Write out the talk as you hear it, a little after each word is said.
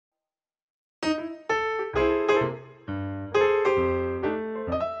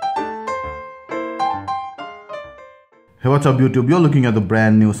Hey, what's up YouTube? You're looking at the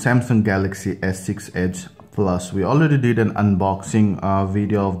brand new Samsung Galaxy S6 Edge Plus. We already did an unboxing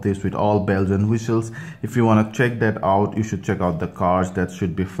video of this with all bells and whistles. If you want to check that out, you should check out the cards that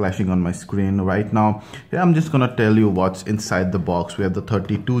should be flashing on my screen right now. Here I'm just gonna tell you what's inside the box. We have the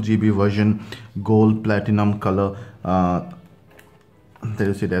 32GB version, gold platinum color. There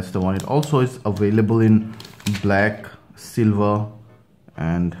you see, that's the one. It also is available in black, silver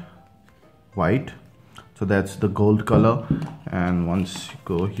and white. So that's the gold color. And once you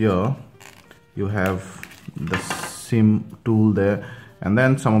go here, you have the SIM tool there, and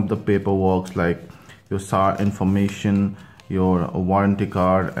then some of the paperwork like your SAR information, your warranty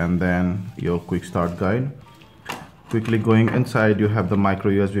card, and then your quick start guide. Quickly going inside, you have the micro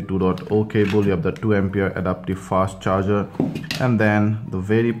USB 2.0 cable, you have the 2 ampere adaptive fast charger, and then the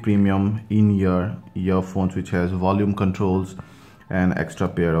very premium in-ear earphones which has volume controls and extra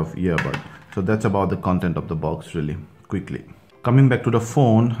pair of earbuds. So that's about the content of the box really quickly. Coming back to the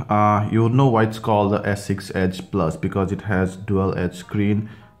phone, you know why it's called the S6 Edge Plus, because it has dual edge screen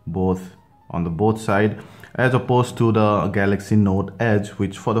on both sides, as opposed to the Galaxy Note Edge,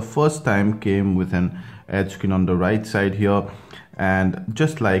 which for the first time came with an edge screen on the right side here, and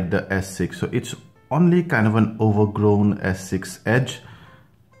just like the S6. So it's only kind of an overgrown S6 Edge.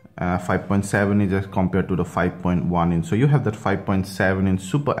 5.7 inch as compared to the 5.1 inch. So you have that 5.7 inch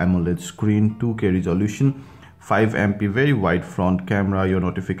Super AMOLED screen, 2K resolution, 5 MP, very wide front camera, your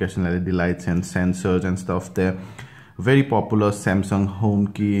notification LED lights and sensors and stuff there. Very popular Samsung home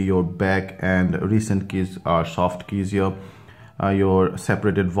key, your back and recent keys are soft keys here. Your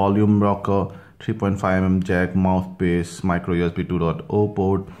separated volume rocker, 3.5mm jack, mouthpiece, micro USB 2.0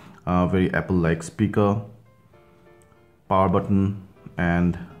 port, very Apple-like speaker, power button,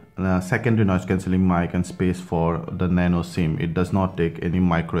 and secondary noise cancelling mic and space for the nano SIM. It does not take any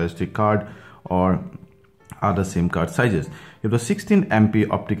micro SD card or other SIM card sizes. You have the 16 MP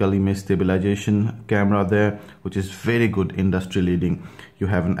optical image stabilization camera there, which is very good, industry leading. You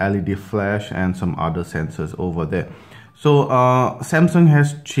have an LED flash and some other sensors over there. So Samsung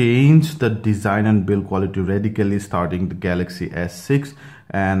has changed the design and build quality radically starting the Galaxy S6,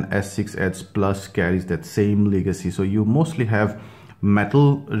 and S6 Edge Plus carries that same legacy. So you mostly have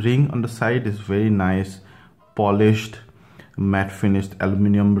metal ring on the side, is very nice polished matte finished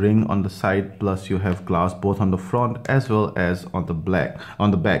aluminum ring on the side, plus you have glass both on the front as well as on the back.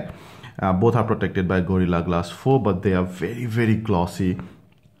 Both are protected by Gorilla Glass 4, but they are very glossy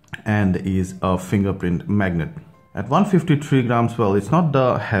and is a fingerprint magnet. At 153 grams, well, it's not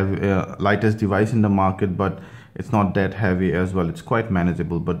the lightest device in the market, but it's not that heavy as well. It's quite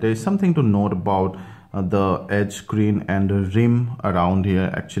manageable. But there is something to note about the edge screen and the rim around here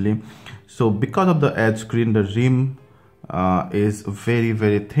actually. So because of the edge screen, the rim is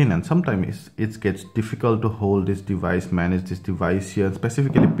very thin, and sometimes it gets difficult to hold this device, manage this device here,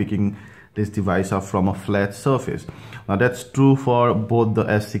 specifically picking this device up from a flat surface. Now that's true for both the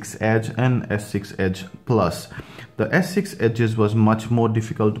S6 Edge and S6 Edge Plus. The S6 Edges was much more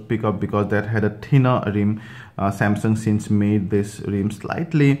difficult to pick up because that had a thinner rim. Samsung since made this rim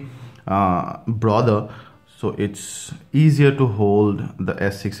slightly broader, so it's easier to hold the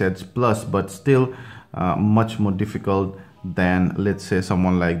S6 Edge Plus, but still much more difficult than, let's say,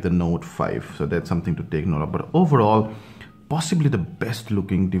 someone like the Note 5. So that's something to take note of. But overall, possibly the best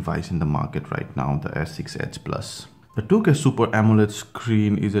looking device in the market right now, the S6 Edge Plus. The 2K Super AMOLED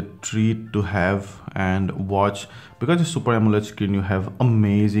screen is a treat to have and watch. Because the Super AMOLED screen, you have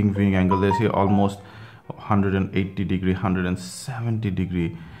amazing viewing angle. There's here almost 180 degree, 170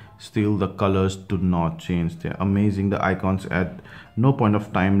 degree. Still the colors do not change. They're amazing. The icons at no point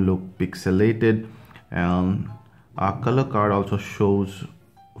of time look pixelated, and our color card also shows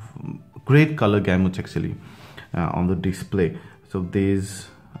great color gamut actually on the display. So these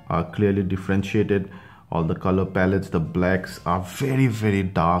are clearly differentiated. All the color palettes, the blacks are very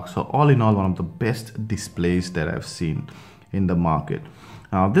dark. So all in all, one of the best displays that I've seen in the market.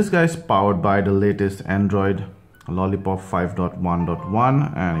 Now this guy is powered by the latest Android Lollipop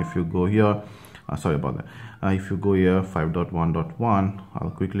 5.1.1, and if you go here, sorry about that, if you go here 5.1.1,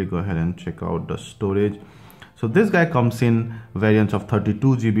 I'll quickly go ahead and check out the storage. So this guy comes in variants of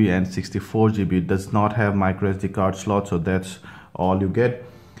 32GB and 64GB. It does not have micro SD card slot, so that's all you get.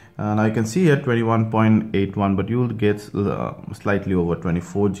 Now you can see here 21.81, but you'll get slightly over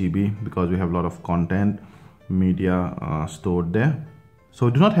 24GB because we have a lot of content media stored there. So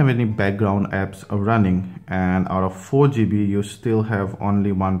we do not have any background apps running, and out of 4GB you still have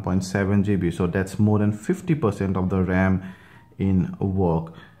only 1.7GB. So that's more than 50% of the RAM in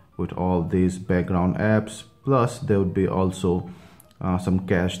work with all these background apps. Plus there would be also some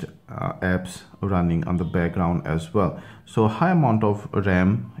cached apps running on the background as well. So high amount of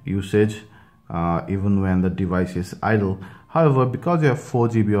RAM usage even when the device is idle. However, because you have 4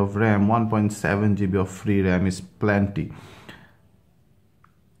 GB of RAM, 1.7 GB of free RAM is plenty.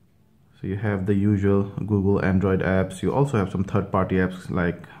 So you have the usual Google Android apps. You also have some third-party apps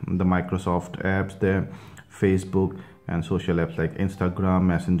like the Microsoft apps there, Facebook, and social apps like Instagram,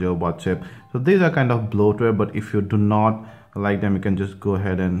 Messenger, WhatsApp. So these are kind of bloatware, but if you do not like them, you can just go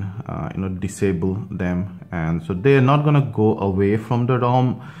ahead and disable them. And so they're not gonna go away from the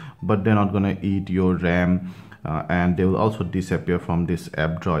ROM, but they're not gonna eat your RAM, and they will also disappear from this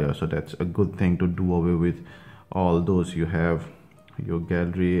app drawer. So that's a good thing to do away with all those. You have your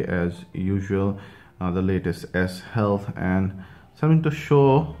gallery as usual, the latest S Health, and something to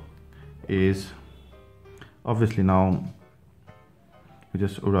show is obviously now you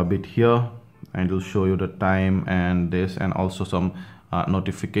just rub it here and it will show you the time and this, and also some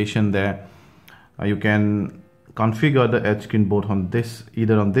notification there. You can configure the edge screen both on this,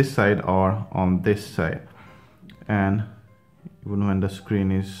 either on this side or on this side, and even when the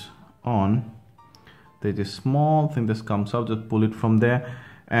screen is on, there's a small thing that comes out, just pull it from there.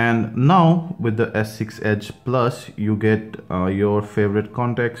 And now with the S6 Edge Plus, you get your favorite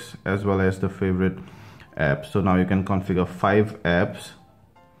contacts as well as the favorite apps. So now you can configure 5 apps,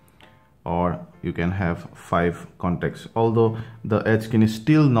 or you can have 5 contacts. Although the Edge screen is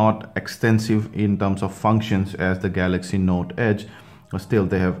still not extensive in terms of functions as the Galaxy Note Edge, but still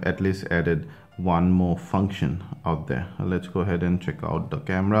they have at least added one more function out there. Let's go ahead and check out the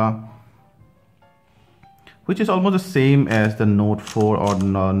camera, which is almost the same as the Note 4 or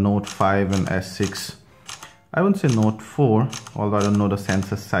Note 5 and S6. I wouldn't say Note 4, although I don't know the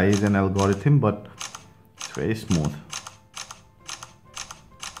sensor size and algorithm, but it's very smooth.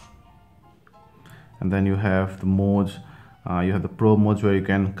 And then you have the modes. You have the Pro modes where you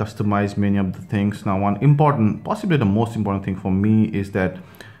can customize many of the things. Now, one important, possibly the most important thing for me is that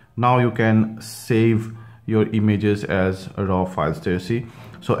now you can save your images as raw files. There you see.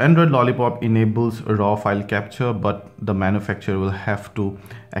 So Android Lollipop enables raw file capture, but the manufacturer will have to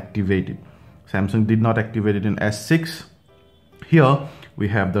activate it. Samsung did not activate it in S6. Here we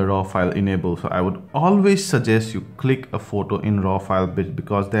have the raw file enable. So I would always suggest you click a photo in raw file bit,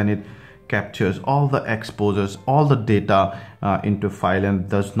 because then it captures all the exposures, all the data into file, and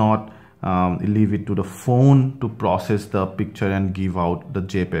does not leave it to the phone to process the picture and give out the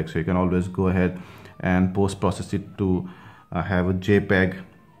JPEG. So you can always go ahead and post-process it to have a JPEG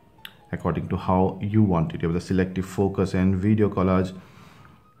according to how you want it. You have the selective focus and video collage.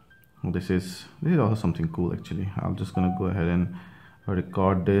 This is also something cool actually. I'm just gonna go ahead and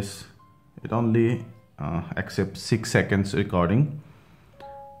record this. It only accepts 6 seconds recording.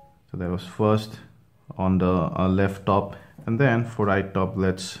 So that was first on the left top, and then for right top,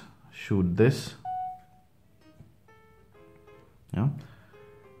 let's shoot this. Yeah,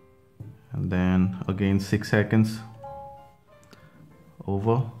 and then again 6 seconds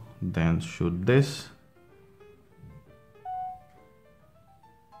over, then shoot this.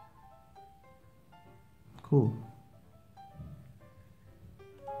 Cool.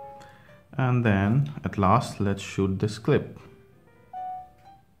 And then at last, let's shoot this clip.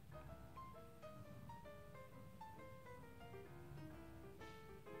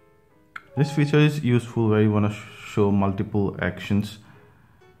 This feature is useful where you want to show multiple actions.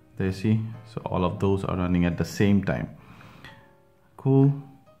 There you see, so all of those are running at the same time. Cool.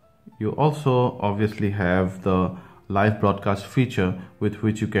 You also obviously have the live broadcast feature, with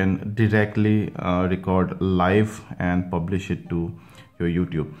which you can directly record live and publish it to your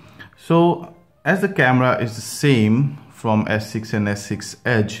YouTube. So as the camera is the same from S6 and S6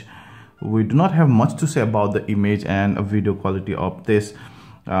 Edge, we do not have much to say about the image and video quality of this.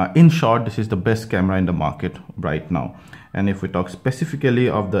 In short, this is the best camera in the market right now. And if we talk specifically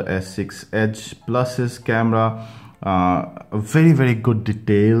of the S6 Edge Plus's camera, a very good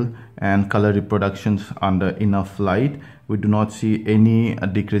detail and color reproductions under enough light. We do not see any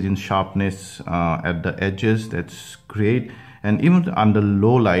decrease in sharpness at the edges. That's great. And even under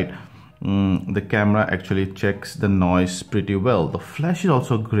low light, the camera actually checks the noise pretty well. The flash is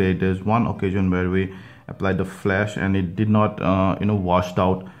also great. There's one occasion where we applied the flash and it did not washed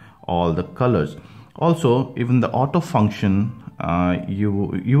out all the colors. Also, even the auto function, you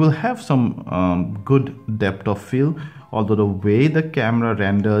will have some good depth of field, although the way the camera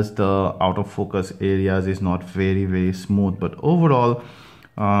renders the out of focus areas is not very smooth. But overall,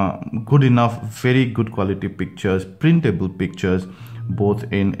 good enough, very good quality pictures, printable pictures, both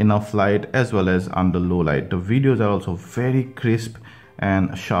in enough light as well as under low light. The videos are also very crisp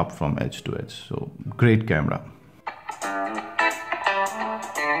and sharp from edge to edge. So great camera.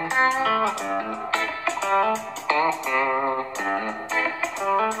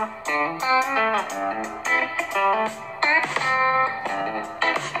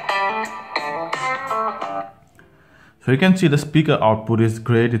 So you can see the speaker output is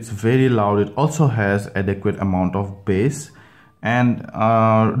great. It's very loud. It also has adequate amount of bass and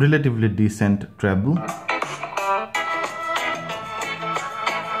relatively decent treble.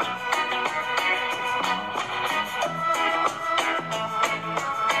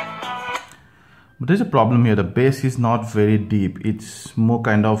 But there's a problem here. The bass is not very deep. It's more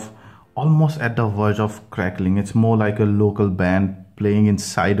kind of almost at the verge of crackling. It's more like a local band playing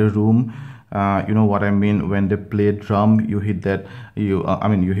inside a room. You know what I mean? When they play drum, you hit that, you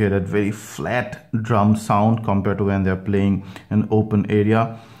hear that very flat drum sound compared to when they're playing an open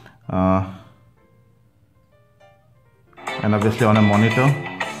area. And obviously on a monitor.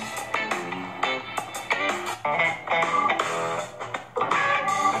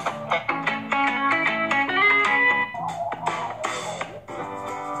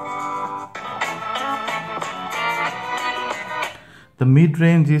 The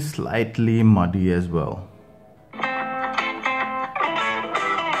mid-range is slightly muddy as well.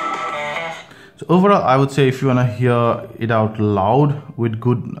 So overall, I would say if you want to hear it out loud with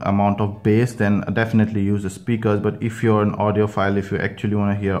good amount of bass, then definitely use the speakers. But if you're an audiophile, if you actually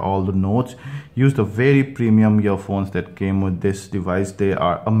want to hear all the notes, use the very premium earphones that came with this device. They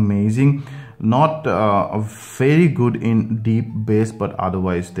are amazing. Not very good in deep bass, but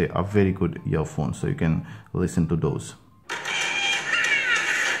otherwise they are very good earphones. So you can listen to those.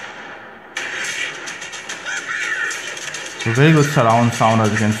 So very good surround sound, as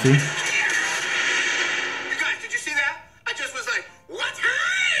you can see. Guys, did you see that? I just was like, what?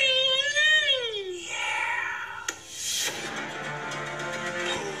 Yeah.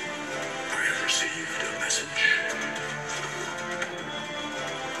 I have received a message.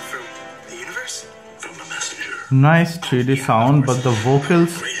 From the universe? From the messenger. Nice 3D sound, but the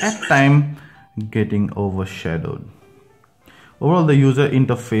vocals at times getting overshadowed. Overall, the user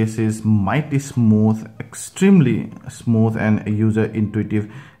interface is mighty smooth, extremely smooth and user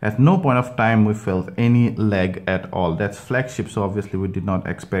intuitive. At no point of time we felt any lag at all. That's flagship, so obviously we did not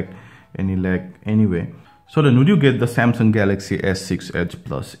expect any lag anyway. So then would you get the Samsung Galaxy S6 Edge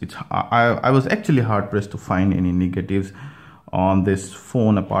Plus? I was actually hard pressed to find any negatives on this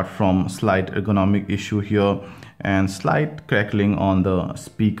phone apart from slight ergonomic issue here and slight crackling on the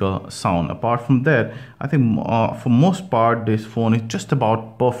speaker sound. Apart from that, I think for most part this phone is just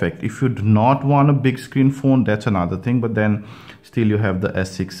about perfect. If you do not want a big screen phone, that's another thing, but then still you have the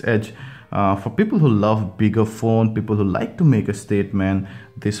S6 Edge. For people who love bigger phone, people who like to make a statement,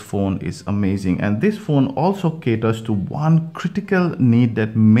 this phone is amazing. And this phone also caters to one critical need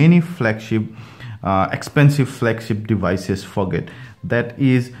that many flagship expensive flagship devices forget. That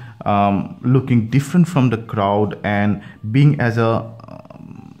is looking different from the crowd and being as a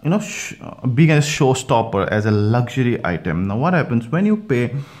being a showstopper, as a luxury item. Now what happens when you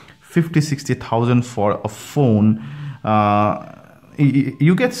pay 50-60,000 for a phone?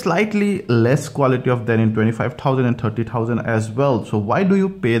 You get slightly less quality of that in 25,000 and 30,000 as well. So why do you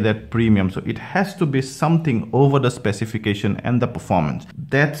pay that premium? So it has to be something over the specification and the performance.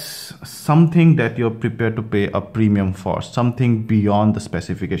 That's something that you're prepared to pay a premium for, something beyond the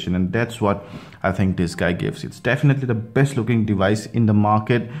specification, and that's what I think this guy gives. It's definitely the best looking device in the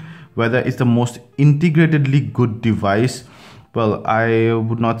market. Whether it's the most integratedly good device, well, I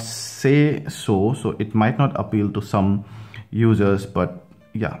would not say so. So it might not appeal to some users, but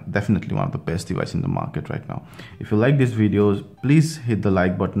yeah, definitely one of the best devices in the market right now. If you like these videos, please hit the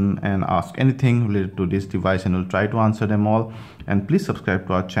like button and ask anything related to this device and we'll try to answer them all. And please subscribe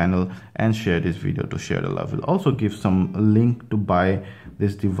to our channel and share this video to share the love. We'll also give some link to buy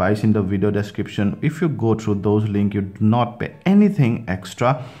this device in the video description. If you go through those links, you do not pay anything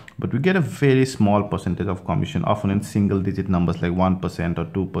extra, but we get a very small percentage of commission, often in single digit numbers like 1% or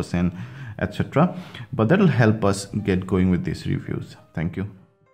 2%, etc. But that will help us get going with these reviews. Thank you.